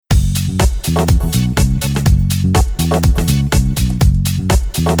Welcome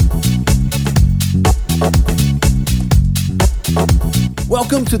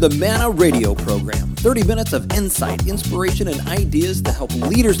to the Manna Radio program. 30 minutes of insight, inspiration, and ideas to help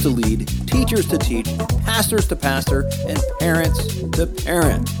leaders to lead, teachers to teach, pastors to pastor, and parents to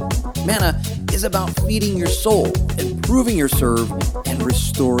parent. Manna is about feeding your soul, improving your serve, and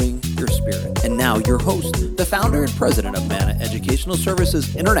restoring your spirit. And now your host, the founder and president of Manna Educational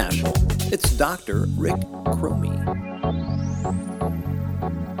Services International, it's Dr. Rick Cromie.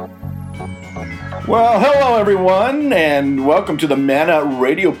 Well, hello everyone, and welcome to the Manna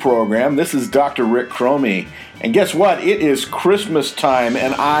Radio program. This is Dr. Rick Cromie, and guess what? It is Christmas time,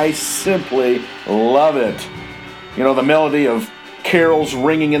 and I simply love it. You know, the melody of carols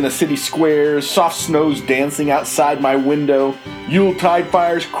ringing in the city squares, soft snows dancing outside my window, Yuletide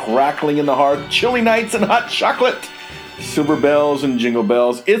fires crackling in the hearth, chilly nights and hot chocolate, silver bells and jingle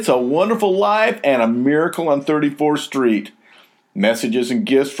bells. It's a wonderful life and a miracle on 34th Street. Messages and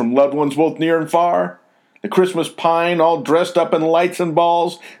gifts from loved ones both near and far. The Christmas pine all dressed up in lights and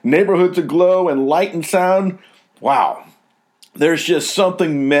balls. Neighborhoods aglow in light and sound. Wow. There's just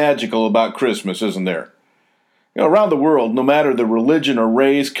something magical about Christmas, isn't there? You know, around the world, no matter the religion or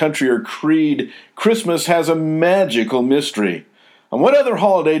race, country or creed, Christmas has a magical mystery. On what other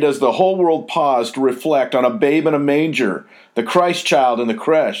holiday does the whole world pause to reflect on a babe in a manger, the Christ child in the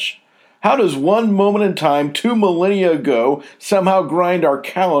creche? How does one moment in time 2 millennia ago somehow grind our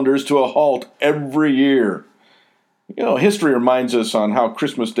calendars to a halt every year? You know, history reminds us on how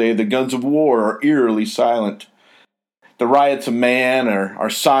Christmas Day the guns of war are eerily silent. The riots of man are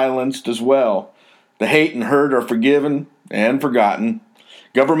silenced as well. The hate and hurt are forgiven and forgotten.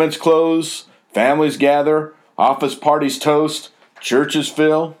 Governments close, families gather, office parties toast, churches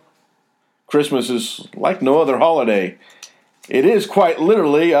fill. Christmas is like no other holiday. It is quite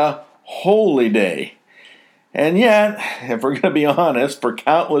literally a holy day. And yet, if we're going to be honest, for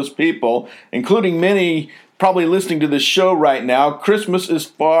countless people, including many probably listening to this show right now, Christmas is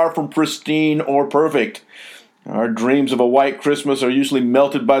far from pristine or perfect. Our dreams of a white Christmas are usually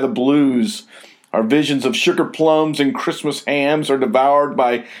melted by the blues. Our visions of sugar plums and Christmas hams are devoured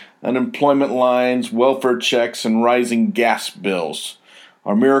by unemployment lines, welfare checks, and rising gas bills.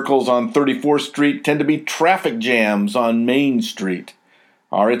 Our miracles on 34th Street tend to be traffic jams on Main Street.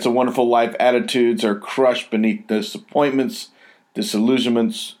 Our It's a Wonderful Life attitudes are crushed beneath disappointments,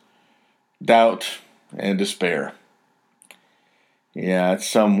 disillusionments, doubt, and despair. Yeah, it's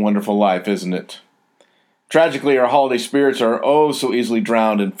some wonderful life, isn't it? Tragically, our holiday spirits are oh so easily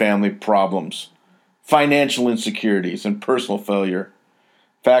drowned in family problems, financial insecurities, and personal failure.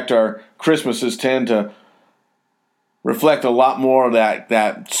 In fact, our Christmases tend to reflect a lot more of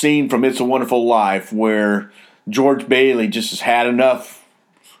that scene from It's a Wonderful Life where George Bailey just has had enough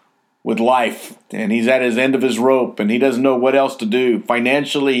with life, and he's at his end of his rope, and he doesn't know what else to do.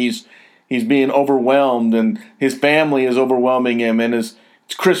 Financially, he's being overwhelmed, and his family is overwhelming him, and it's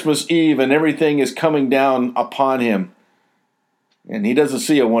Christmas Eve, and everything is coming down upon him, and he doesn't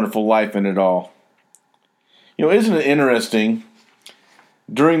see a wonderful life in it all. You know, isn't it interesting,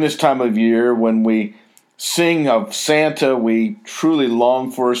 during this time of year, when we sing of Santa, we truly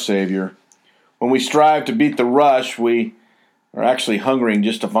long for a Savior. When we strive to beat the rush, we are actually hungering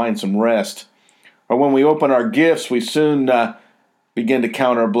just to find some rest. Or when we open our gifts, we soon begin to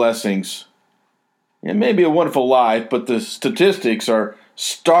count our blessings. It may be a wonderful life, but the statistics are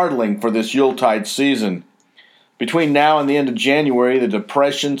startling for this Yuletide season. Between now and the end of January, the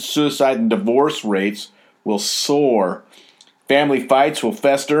depression, suicide, and divorce rates will soar. Family fights will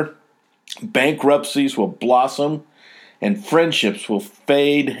fester, bankruptcies will blossom, and friendships will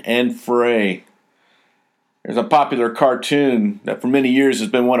fade and fray. There's a popular cartoon that for many years has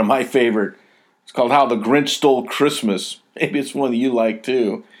been one of my favorite. It's called How the Grinch Stole Christmas. Maybe it's one that you like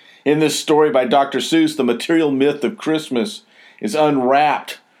too. In this story by Dr. Seuss, the material myth of Christmas is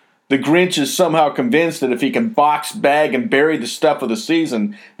unwrapped. The Grinch is somehow convinced that if he can box, bag, and bury the stuff of the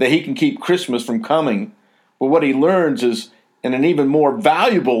season, that he can keep Christmas from coming. But what he learns is, and an even more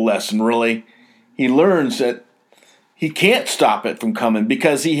valuable lesson really, he learns that he can't stop it from coming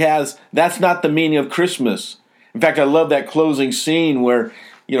because that's not the meaning of Christmas. In fact, I love that closing scene where,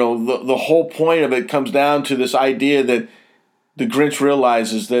 you know, the whole point of it comes down to this idea that the Grinch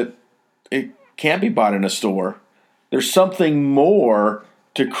realizes that it can't be bought in a store. There's something more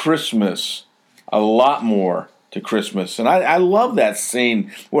to Christmas, a lot more to Christmas. And I love that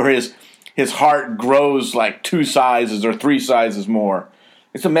scene where his heart grows like 2 sizes or 3 sizes more.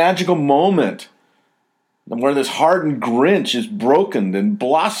 It's a magical moment where this hardened Grinch is broken and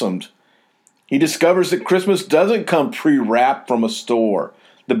blossomed. He discovers that Christmas doesn't come pre-wrapped from a store.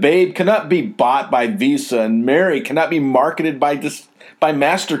 The babe cannot be bought by Visa, and Mary cannot be marketed by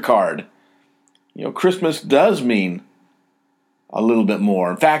MasterCard. Christmas does mean a little bit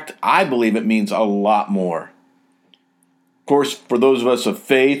more. In fact, I believe it means a lot more. Of course, for those of us of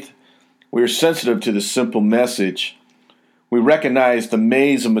faith, we are sensitive to the simple message. We recognize the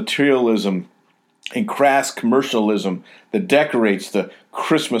maze of materialism and crass commercialism that decorates the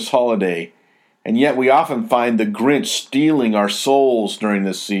Christmas holiday, and yet we often find the Grinch stealing our souls during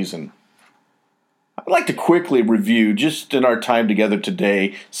this season. I'd like to quickly review, just in our time together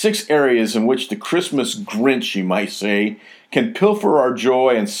today, 6 areas in which the Christmas Grinch, you might say, can pilfer our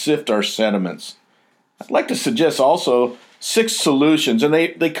joy and sift our sentiments. I'd like to suggest also 6 solutions, and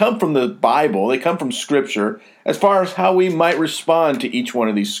they come from the Bible, they come from Scripture, as far as how we might respond to each one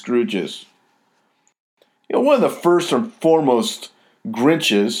of these Scrooges. One of the first and foremost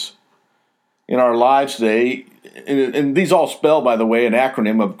Grinches in our lives today, and these all spell, by the way, an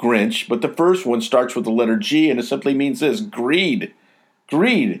acronym of Grinch, but the first one starts with the letter G, and it simply means this: greed.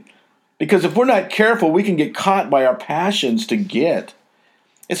 Greed. Because if we're not careful, we can get caught by our passions to get.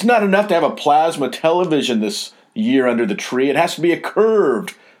 It's not enough to have a plasma television this year under the tree. It has to be a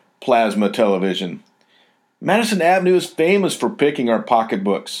curved plasma television. Madison Avenue is famous for picking our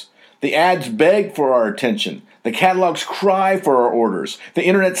pocketbooks. The ads beg for our attention. The catalogs cry for our orders. The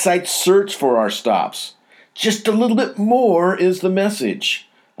internet sites search for our stops. Just a little bit more is the message.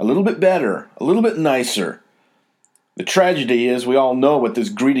 A little bit better, a little bit nicer. The tragedy is we all know what this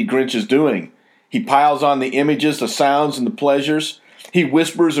greedy Grinch is doing. He piles on the images, the sounds, and the pleasures. He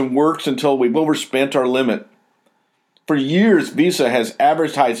whispers and works until we've overspent our limit. For years, Visa has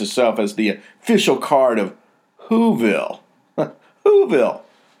advertised itself as the official card of Whoville. Whoville.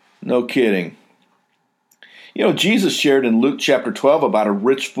 No kidding. Jesus shared in Luke chapter 12 about a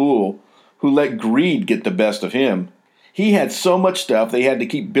rich fool who let greed get the best of him. He had so much stuff they had to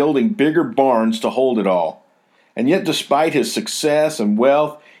keep building bigger barns to hold it all. And yet, despite his success and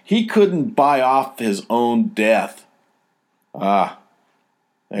wealth, he couldn't buy off his own death.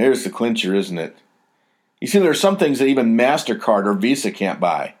 Here's the clincher, isn't it? You see, there are some things that even MasterCard or Visa can't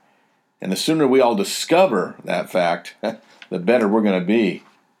buy. And the sooner we all discover that fact, the better we're going to be.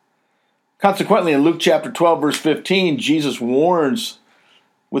 Consequently, in Luke chapter 12, verse 15, Jesus warns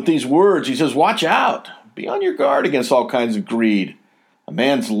with these words. He says, "Watch out. Be on your guard against all kinds of greed. A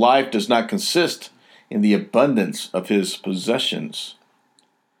man's life does not consist in the abundance of his possessions."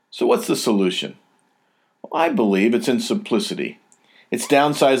 So what's the solution? Well, I believe it's in simplicity. It's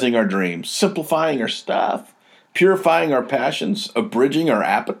downsizing our dreams, simplifying our stuff, purifying our passions, abridging our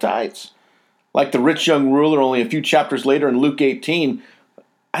appetites. Like the rich young ruler only a few chapters later in Luke 18,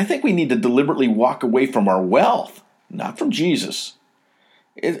 I think we need to deliberately walk away from our wealth, not from Jesus.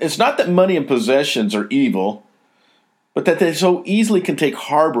 It's not that money and possessions are evil, but that they so easily can take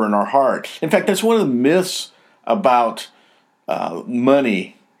harbor in our heart. In fact, that's one of the myths about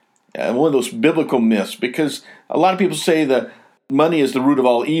money, one of those biblical myths, because a lot of people say that money is the root of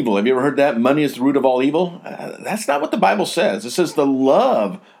all evil. Have you ever heard that? Money is the root of all evil? That's not what the Bible says. It says the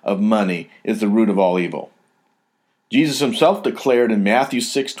love of money is the root of all evil. Jesus himself declared in Matthew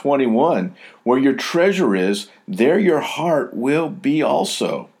 6:21, "Where your treasure is, there your heart will be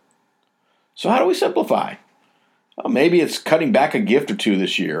also." So how do we simplify? Well, maybe it's cutting back a gift or two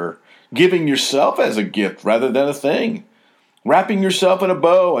this year, or giving yourself as a gift rather than a thing, wrapping yourself in a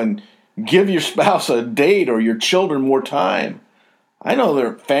bow and give your spouse a date or your children more time. I know there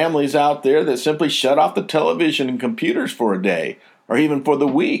are families out there that simply shut off the television and computers for a day, or even for the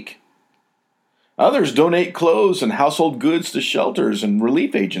week. Others donate clothes and household goods to shelters and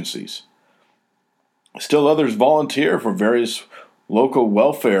relief agencies. Still others volunteer for various local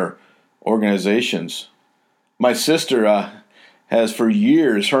welfare organizations. My sister has for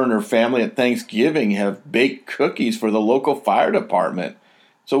years, her and her family at Thanksgiving have baked cookies for the local fire department.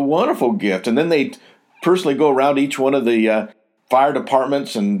 It's a wonderful gift. And then they personally go around each one of the fire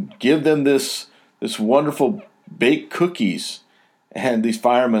departments and give them this wonderful baked cookies. And these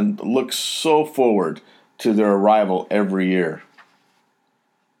firemen look so forward to their arrival every year.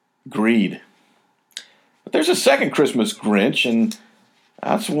 Greed. But there's a second Christmas Grinch, and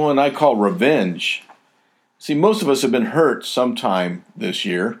that's one I call revenge. See, most of us have been hurt sometime this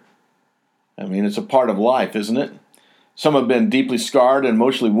year. I mean, it's a part of life, isn't it? Some have been deeply scarred and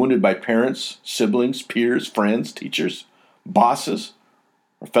emotionally wounded by parents, siblings, peers, friends, teachers, bosses,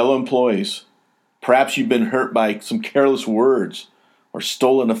 or fellow employees. Perhaps you've been hurt by some careless words or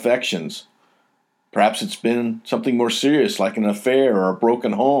stolen affections. Perhaps it's been something more serious like an affair or a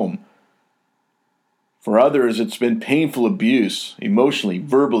broken home. For others, it's been painful abuse, emotionally,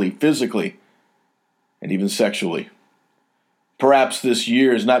 verbally, physically, and even sexually. Perhaps this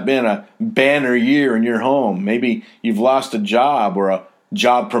year has not been a banner year in your home. Maybe you've lost a job or a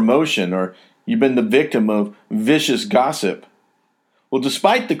job promotion, or you've been the victim of vicious gossip. Well,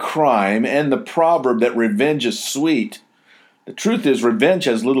 despite the crime and the proverb that revenge is sweet, the truth is revenge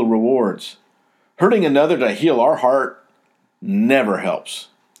has little rewards. Hurting another to heal our heart never helps.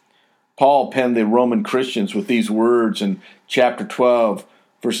 Paul penned the Roman Christians with these words in chapter 12,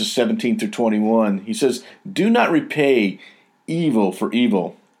 verses 17 through 21. He says, "Do not repay evil for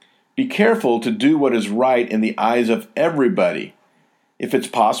evil. Be careful to do what is right in the eyes of everybody. If it's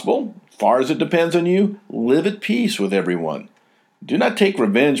possible, far as it depends on you, live at peace with everyone. Do not take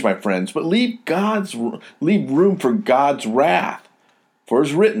revenge, my friends, but leave room for God's wrath. For it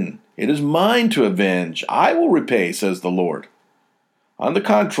is written, 'It is mine to avenge. I will repay,' says the Lord." On the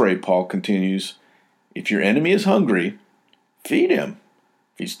contrary, Paul continues, "If your enemy is hungry, feed him.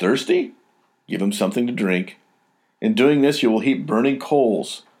 If he's thirsty, give him something to drink. In doing this, you will heap burning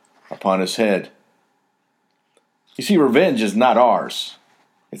coals upon his head." You see, revenge is not ours.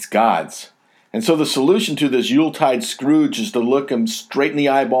 It's God's. And so the solution to this Yuletide Scrooge is to look him straight in the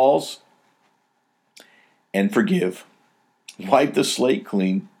eyeballs and forgive. Wipe the slate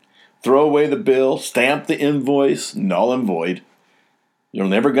clean. Throw away the bill. Stamp the invoice. Null and void. You're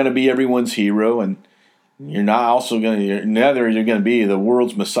never going to be everyone's hero, and you're neither going to be the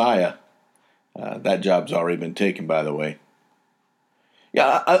world's Messiah. That job's already been taken, by the way.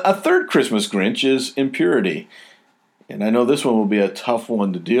 Yeah, a third Christmas Grinch is impurity. And I know this one will be a tough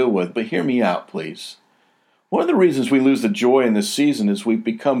one to deal with, but hear me out, please. One of the reasons we lose the joy in this season is we've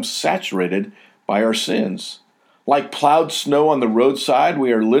become saturated by our sins. Like plowed snow on the roadside,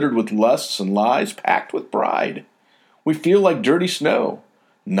 we are littered with lusts and lies, packed with pride. We feel like dirty snow,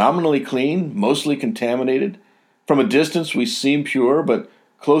 nominally clean, mostly contaminated. From a distance, we seem pure, but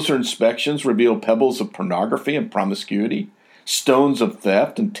closer inspections reveal pebbles of pornography and promiscuity, stones of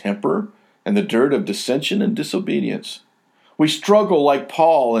theft and temper, and the dirt of dissension and disobedience. We struggle like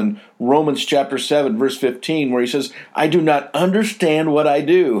Paul in Romans chapter 7, verse 15, where he says, "I do not understand what I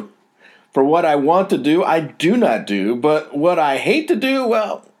do. For what I want to do, I do not do. But what I hate to do,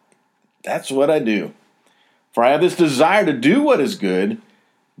 well, that's what I do. For I have this desire to do what is good,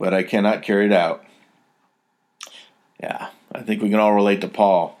 but I cannot carry it out." Yeah, I think we can all relate to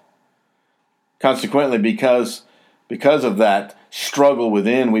Paul. Consequently, because of that struggle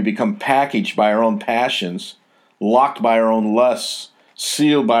within, we become packaged by our own passions, locked by our own lusts,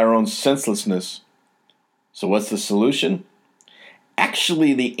 sealed by our own senselessness. So what's the solution?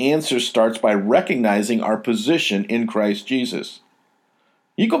 Actually, the answer starts by recognizing our position in Christ Jesus.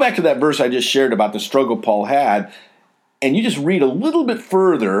 You go back to that verse I just shared about the struggle Paul had, and you just read a little bit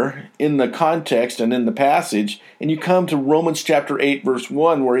further in the context and in the passage, and you come to Romans chapter 8, verse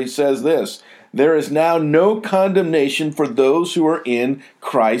 1, where he says this, "There is now no condemnation for those who are in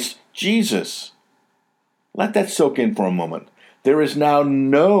Christ Jesus." Let that soak in for a moment. There is now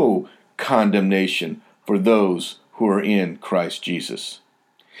no condemnation for those who are in Christ Jesus.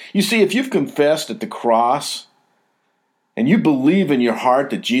 You see, if you've confessed at the cross, and you believe in your heart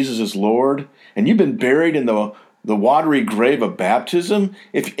that Jesus is Lord, and you've been buried in the watery grave of baptism,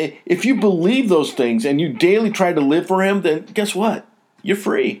 if you believe those things and you daily try to live for him, then guess what? You're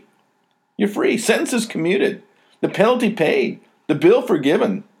free. You're free. Sentence is commuted. The penalty paid. The bill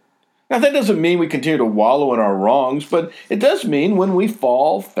forgiven. Now, that doesn't mean we continue to wallow in our wrongs, but it does mean when we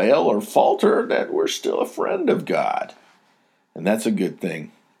fall, fail, or falter, that we're still a friend of God. And that's a good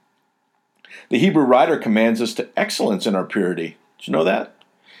thing. The Hebrew writer commands us to excellence in our purity. Did you know that?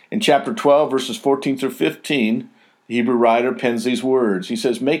 In chapter 12, verses 14 through 15, the Hebrew writer pens these words. He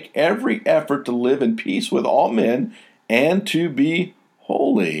says, "Make every effort to live in peace with all men and to be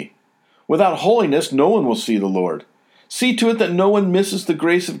holy. Without holiness, no one will see the Lord. See to it that no one misses the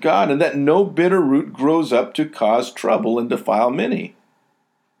grace of God and that no bitter root grows up to cause trouble and defile many."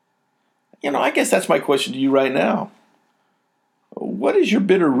 I guess that's my question to you right now. What is your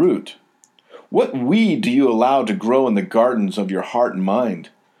bitter root? What weed do you allow to grow in the gardens of your heart and mind?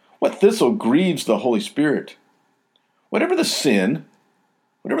 What thistle grieves the Holy Spirit? Whatever the sin,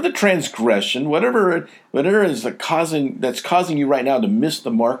 whatever the transgression, whatever is that's causing you right now to miss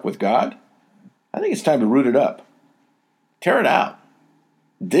the mark with God, I think it's time to root it up. Tear it out.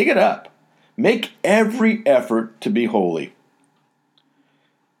 Dig it up. Make every effort to be holy.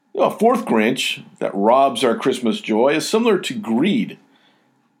 A fourth Grinch that robs our Christmas joy is similar to greed.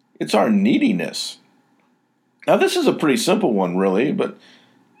 It's our neediness. Now, this is a pretty simple one, really,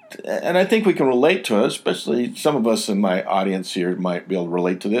 and I think we can relate to it, especially some of us in my audience here might be able to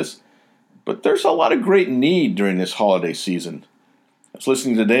relate to this. But there's a lot of great need during this holiday season. I was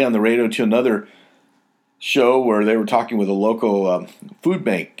listening today on the radio to another show where they were talking with a local food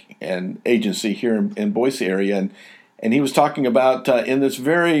bank and agency here in Boise area, and he was talking about in this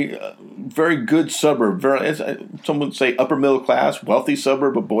very good suburb, some would say upper middle class, wealthy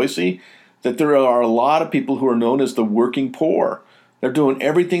suburb of Boise, that there are a lot of people who are known as the working poor. They're doing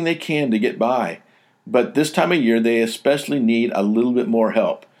everything they can to get by, but this time of year they especially need a little bit more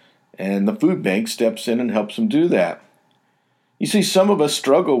help, and the food bank steps in and helps them do that. You see, some of us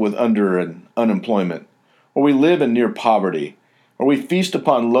struggle with under and unemployment, or we live in near poverty, or we feast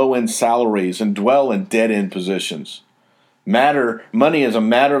upon low-end salaries and dwell in dead-end positions. Money is a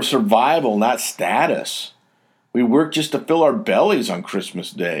matter of survival, not status. We work just to fill our bellies on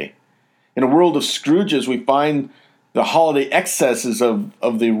Christmas Day. In a world of Scrooges, we find the holiday excesses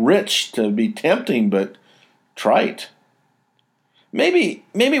of the rich to be tempting but trite. Maybe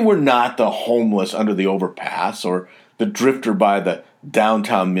we're not the homeless under the overpass or the drifter by the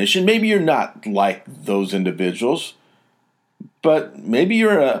downtown mission. Maybe you're not like those individuals, but maybe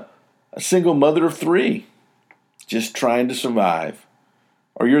you're a single mother of 3, just trying to survive.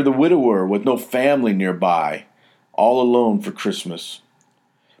 Or you're the widower with no family nearby, all alone for Christmas.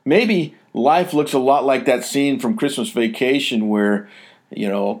 Maybe life looks a lot like that scene from Christmas Vacation where,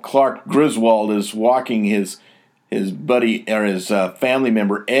 Clark Griswold is walking his buddy or his family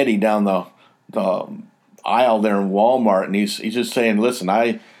member Eddie down the aisle there in Walmart, and he's just saying, "Listen,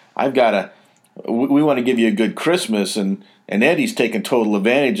 we want to give you a good Christmas," and Eddie's taking total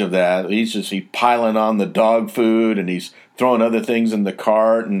advantage of that. He's piling on the dog food, and he's throwing other things in the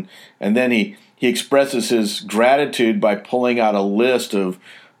cart, and then he expresses his gratitude by pulling out a list of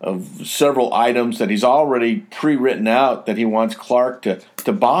several items that he's already pre-written out that he wants Clark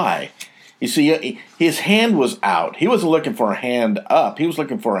to buy. You see, his hand was out. He wasn't looking for a hand up. He was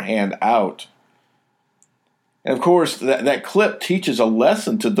looking for a hand out. And of course, that clip teaches a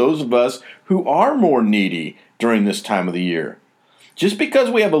lesson to those of us who are more needy during this time of the year. Just because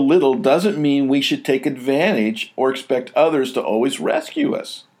we have a little doesn't mean we should take advantage or expect others to always rescue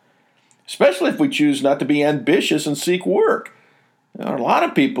us, especially if we choose not to be ambitious and seek work. There are a lot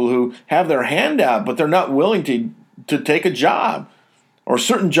of people who have their hand out, but they're not willing to take a job, or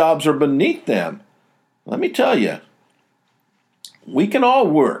certain jobs are beneath them. Let me tell you, we can all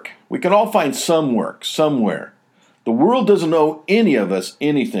work. We can all find some work somewhere. The world doesn't owe any of us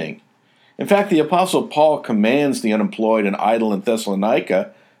anything. In fact, the Apostle Paul commands the unemployed and idle in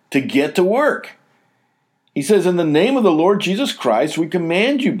Thessalonica to get to work. He says, "In the name of the Lord Jesus Christ, we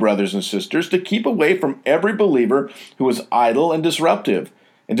command you, brothers and sisters, to keep away from every believer who is idle and disruptive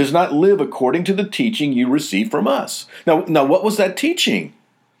and does not live according to the teaching you received from us." Now, what was that teaching?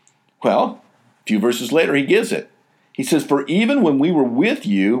 Well, a few verses later, he gives it. He says, "For even when we were with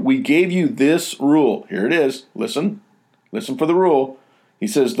you, we gave you this rule." Here it is. Listen for the rule. He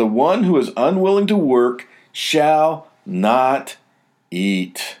says, "The one who is unwilling to work shall not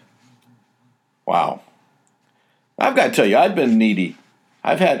eat." Wow. I've got to tell you, I've been needy.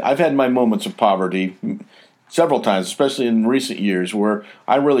 I've had my moments of poverty several times, especially in recent years, where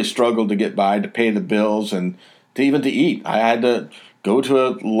I really struggled to get by, to pay the bills, and to eat. I had to go to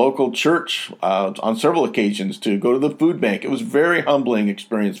a local church on several occasions, to go to the food bank. It was a very humbling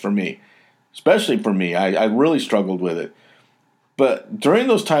experience for me, especially for me. I really struggled with it. But during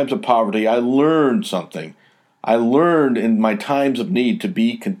those times of poverty, I learned something. I learned in my times of need to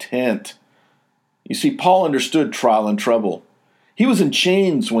be content. You see, Paul understood trial and trouble. He was in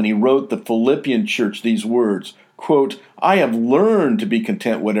chains when he wrote the Philippian church these words, quote, "I have learned to be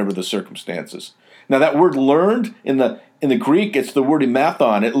content whatever the circumstances." Now that word "learned" in the Greek, it's the word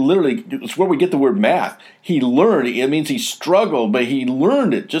imathon. It's where we get the word math. He learned. It means he struggled, but he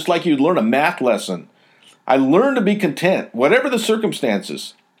learned it, just like you'd learn a math lesson. I learned to be content, whatever the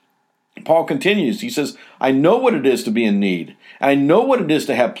circumstances. Paul continues. He says, "I know what it is to be in need. I know what it is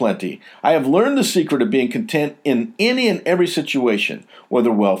to have plenty. I have learned the secret of being content in any and every situation,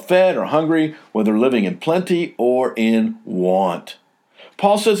 whether well-fed or hungry, whether living in plenty or in want."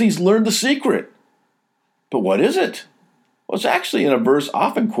 Paul says he's learned the secret. But what is it? Well, it's actually in a verse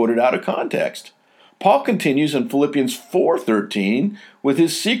often quoted out of context. Paul continues in Philippians 4:13 with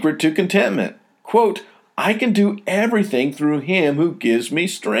his secret to contentment. Quote, "I can do everything through him who gives me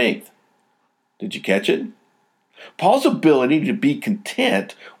strength." Did you catch it? Paul's ability to be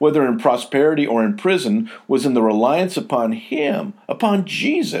content, whether in prosperity or in prison, was in the reliance upon him, upon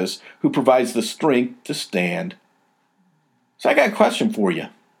Jesus, who provides the strength to stand. So I got a question for you.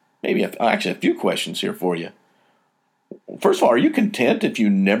 Actually a few questions here for you. First of all, are you content if you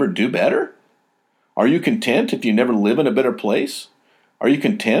never do better? Are you content if you never live in a better place? Are you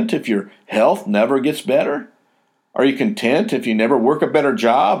content if your health never gets better? Are you content if you never work a better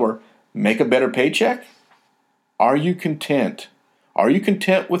job or make a better paycheck? Are you content? Are you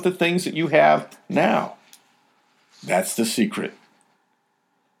content with the things that you have now? That's the secret.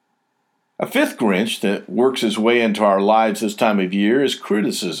 A fifth Grinch that works his way into our lives this time of year is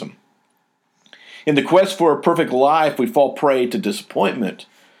criticism. In the quest for a perfect life, we fall prey to disappointment.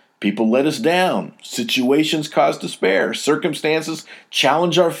 People let us down. Situations cause despair. Circumstances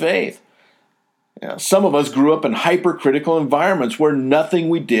challenge our faith. Some of us grew up in hypercritical environments where nothing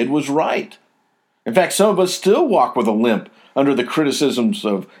we did was right. In fact, some of us still walk with a limp under the criticisms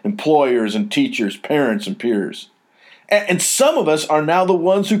of employers and teachers, parents and peers. And some of us are now the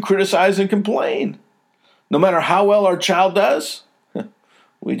ones who criticize and complain. No matter how well our child does,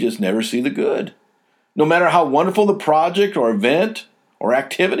 we just never see the good. No matter how wonderful the project or event or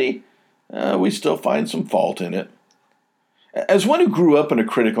activity, we still find some fault in it. As one who grew up in a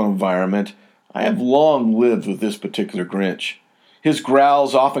critical environment, I have long lived with this particular Grinch. His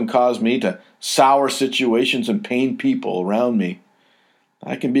growls often cause me to sour situations and pain people around me.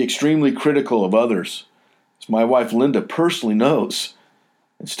 I can be extremely critical of others, as my wife Linda personally knows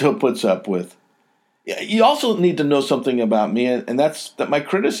and still puts up with. You also need to know something about me, and that's that my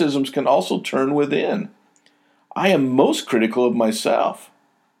criticisms can also turn within. I am most critical of myself.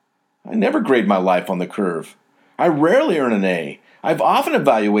 I never grade my life on the curve. I rarely earn an A. I've often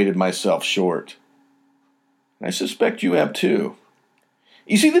evaluated myself short. And I suspect you have too.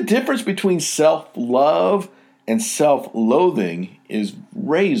 You see, the difference between self-love and self-loathing is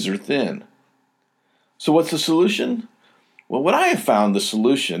razor thin. So what's the solution? Well, what I have found the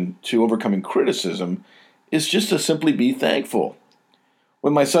solution to overcoming criticism is just to simply be thankful.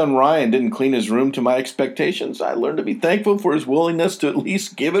 When my son Ryan didn't clean his room to my expectations, I learned to be thankful for his willingness to at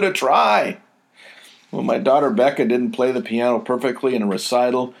least give it a try. When my daughter Becca didn't play the piano perfectly in a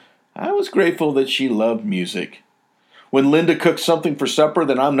recital, I was grateful that she loved music. When Linda cooked something for supper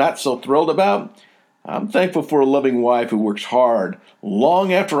that I'm not so thrilled about, I'm thankful for a loving wife who works hard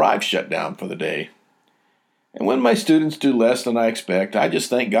long after I've shut down for the day. And when my students do less than I expect, I just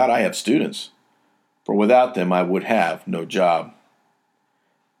thank God I have students, for without them I would have no job.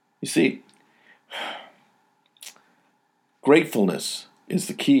 You see, gratefulness is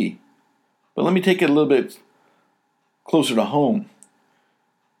the key. But let me take it a little bit closer to home.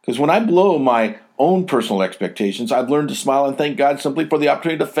 Because when I blow my own personal expectations, I've learned to smile and thank God simply for the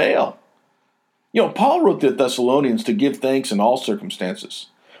opportunity to fail. Paul wrote the Thessalonians to give thanks in all circumstances,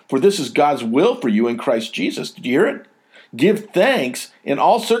 for this is God's will for you in Christ Jesus. Did you hear it? Give thanks in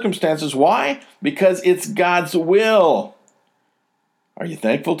all circumstances. Why? Because it's God's will. Are you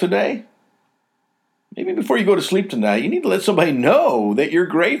thankful today? Maybe before you go to sleep tonight, you need to let somebody know that you're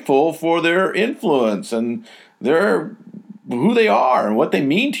grateful for their influence and who they are and what they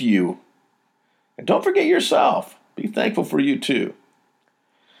mean to you. And don't forget yourself. Be thankful for you too.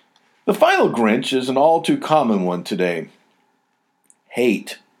 The final Grinch is an all too common one today.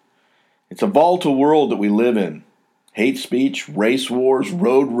 Hate. It's a volatile world that we live in. Hate speech, race wars,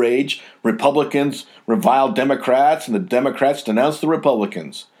 road rage. Republicans revile Democrats, and the Democrats denounce the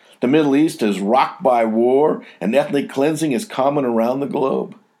Republicans. The Middle East is rocked by war, and ethnic cleansing is common around the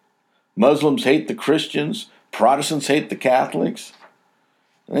globe. Muslims hate the Christians. Protestants hate the Catholics.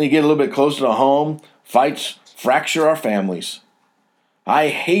 And then you get a little bit closer to home. Fights fracture our families. I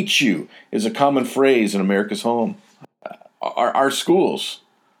hate you is a common phrase in America's home. Our schools,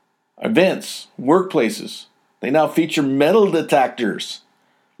 events, workplaces, they now feature metal detectors.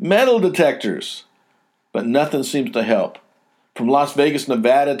 Metal detectors. But nothing seems to help. From Las Vegas,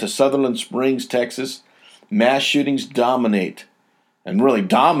 Nevada to Sutherland Springs, Texas, mass shootings dominate and really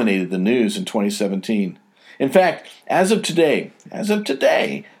dominated the news in 2017. In fact, as of today,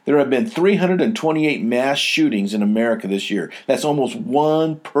 there have been 328 mass shootings in America this year. That's almost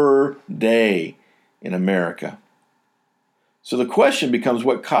one per day in America. So the question becomes,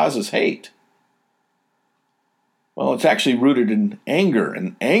 what causes hate? Well, it's actually rooted in anger,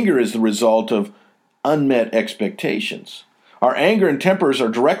 and anger is the result of unmet expectations. Our anger and tempers are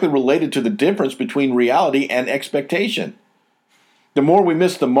directly related to the difference between reality and expectation. The more we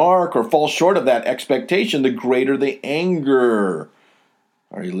miss the mark or fall short of that expectation, the greater the anger.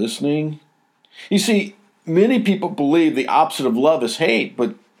 Are you listening? You see, many people believe the opposite of love is hate,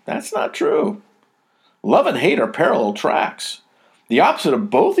 but that's not true. Love and hate are parallel tracks. The opposite of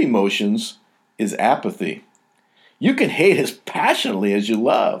both emotions is apathy. You can hate as passionately as you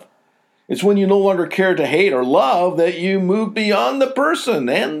love. It's when you no longer care to hate or love that you move beyond the person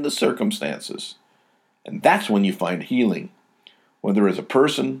and the circumstances. And that's when you find healing, whether it's a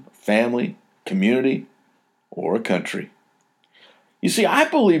person, family, community, or a country. You see, I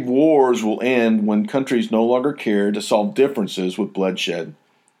believe wars will end when countries no longer care to solve differences with bloodshed.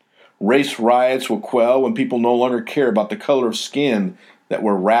 Race riots will quell when people no longer care about the color of skin that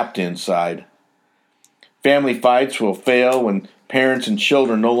we're wrapped inside. Family fights will fail when parents and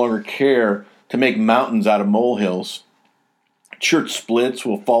children no longer care to make mountains out of molehills. Church splits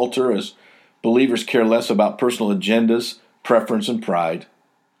will falter as believers care less about personal agendas, preference, and pride.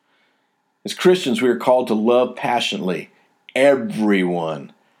 As Christians, we are called to love passionately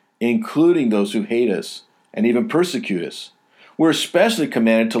everyone, including those who hate us and even persecute us. We're especially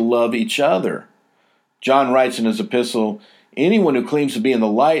commanded to love each other. John writes in his epistle, "Anyone who claims to be in the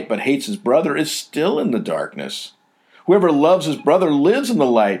light but hates his brother is still in the darkness. Whoever loves his brother lives in the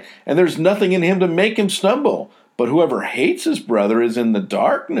light, and there's nothing in him to make him stumble. But whoever hates his brother is in the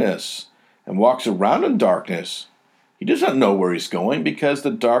darkness and walks around in darkness. He does not know where he's going because the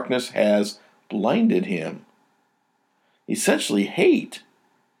darkness has blinded him." Essentially, hate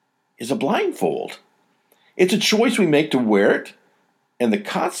is a blindfold. It's a choice we make to wear it, and the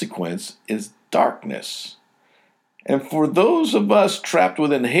consequence is darkness. And for those of us trapped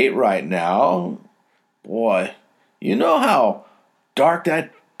within hate right now, boy, you know how dark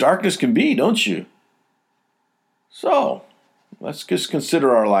that darkness can be, don't you? So, let's just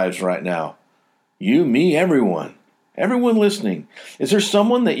consider our lives right now. You, me, everyone listening. Is there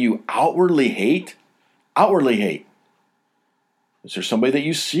someone that you outwardly hate? Outwardly hate. Is there somebody that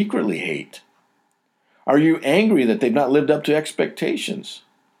you secretly hate? Are you angry that they've not lived up to expectations?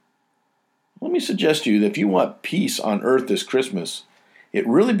 Let me suggest to you that if you want peace on earth this Christmas, it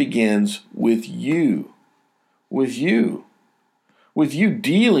really begins with you. With you. With you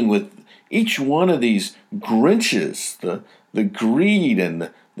dealing with each one of these Grinches, the greed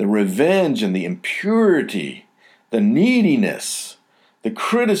and the revenge and the impurity, the neediness, the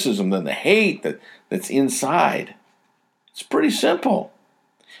criticism and the hate that's inside. It's pretty simple.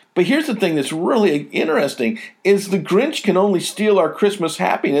 But here's the thing that's really interesting is the Grinch can only steal our Christmas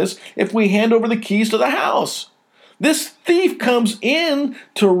happiness if we hand over the keys to the house. This thief comes in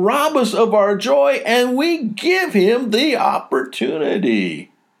to rob us of our joy, and we give him the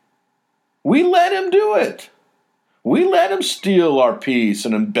opportunity. We let him do it. We let him steal our peace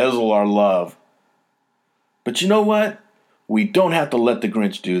and embezzle our love. But you know what? We don't have to let the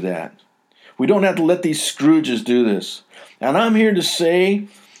Grinch do that. We don't have to let these Scrooges do this. And I'm here to say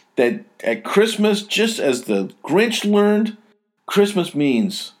that at Christmas, just as the Grinch learned, Christmas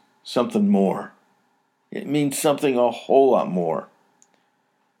means something more. It means something a whole lot more.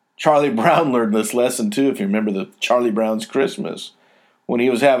 Charlie Brown learned this lesson too, if you remember the Charlie Brown's Christmas. When he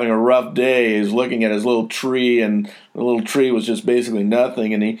was having a rough day, he was looking at his little tree, and the little tree was just basically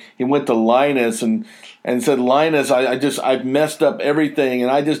nothing. And he went to Linus and said, "Linus, I've messed up everything, and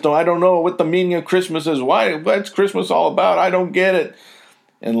I don't know what the meaning of Christmas is. What's Christmas all about? I don't get it."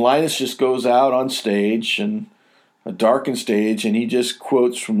 And Linus just goes out on stage, and a darkened stage, and he just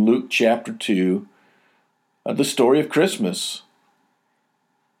quotes from Luke chapter 2, the story of Christmas.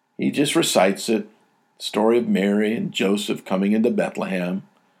 He just recites it. Story of Mary and Joseph coming into Bethlehem.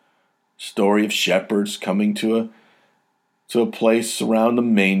 Story of shepherds coming to a place around the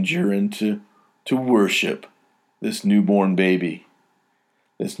manger and to worship this newborn baby.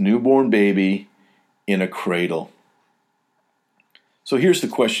 This newborn baby in a cradle. So here's the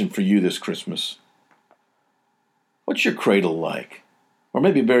question for you this Christmas. What's your cradle like? Or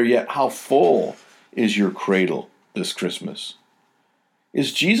maybe better yet, how full is your cradle this Christmas?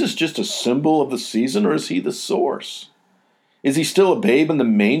 Is Jesus just a symbol of the season, or is he the source? Is he still a babe in the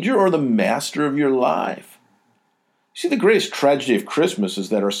manger or the master of your life? See, the greatest tragedy of Christmas is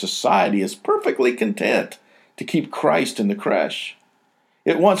that our society is perfectly content to keep Christ in the creche.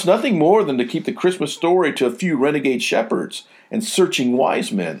 It wants nothing more than to keep the Christmas story to a few renegade shepherds and searching wise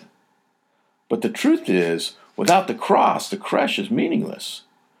men. But the truth is, without the cross, the creche is meaningless.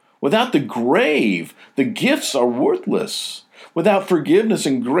 Without the grave, the gifts are worthless. Without forgiveness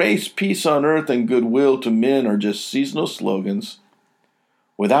and grace, peace on earth and goodwill to men are just seasonal slogans.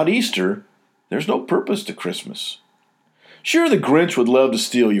 Without Easter, there's no purpose to Christmas. Sure, the Grinch would love to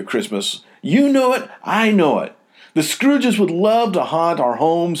steal your Christmas. You know it, I know it. The Scrooges would love to haunt our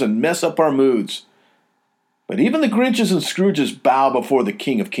homes and mess up our moods. But even the Grinches and Scrooges bow before the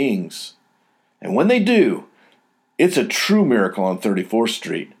King of Kings. And when they do, it's a true miracle on 34th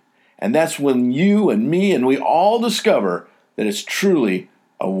Street. And that's when you and me and we all discover that it's truly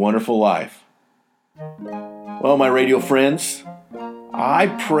a wonderful life. Well, my radio friends, I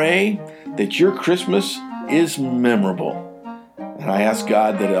pray that your Christmas is memorable. And I ask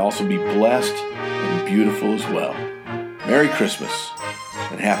God that it also be blessed and beautiful as well. Merry Christmas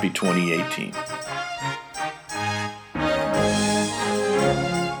and happy 2018.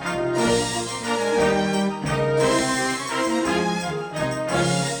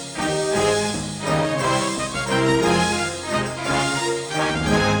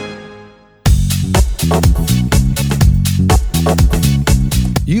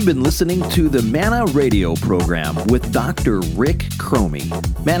 You've been listening to the Manna Radio program with Dr. Rick Cromie.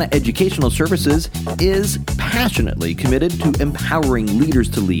 Manna Educational Services is passionately committed to empowering leaders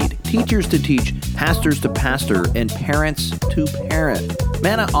to lead, teachers to teach, pastors to pastor, and parents to parent.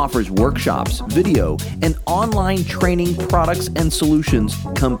 Manna offers workshops, video, and online training products and solutions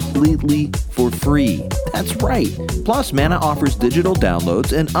completely for free. That's right. Plus, Manna offers digital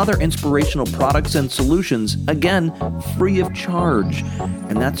downloads and other inspirational products and solutions, again, free of charge.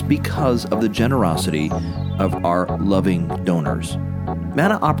 And that's because of the generosity of our loving donors.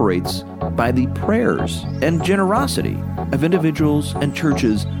 Manna operates by the prayers and generosity of individuals and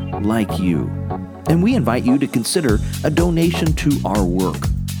churches like you. And we invite you to consider a donation to our work.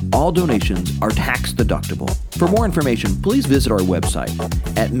 All donations are tax deductible. For more information, please visit our website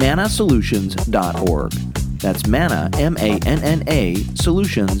at mannasolutions.org. That's Manna, M-A-N-N-A,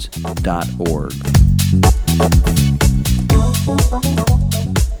 solutions.org.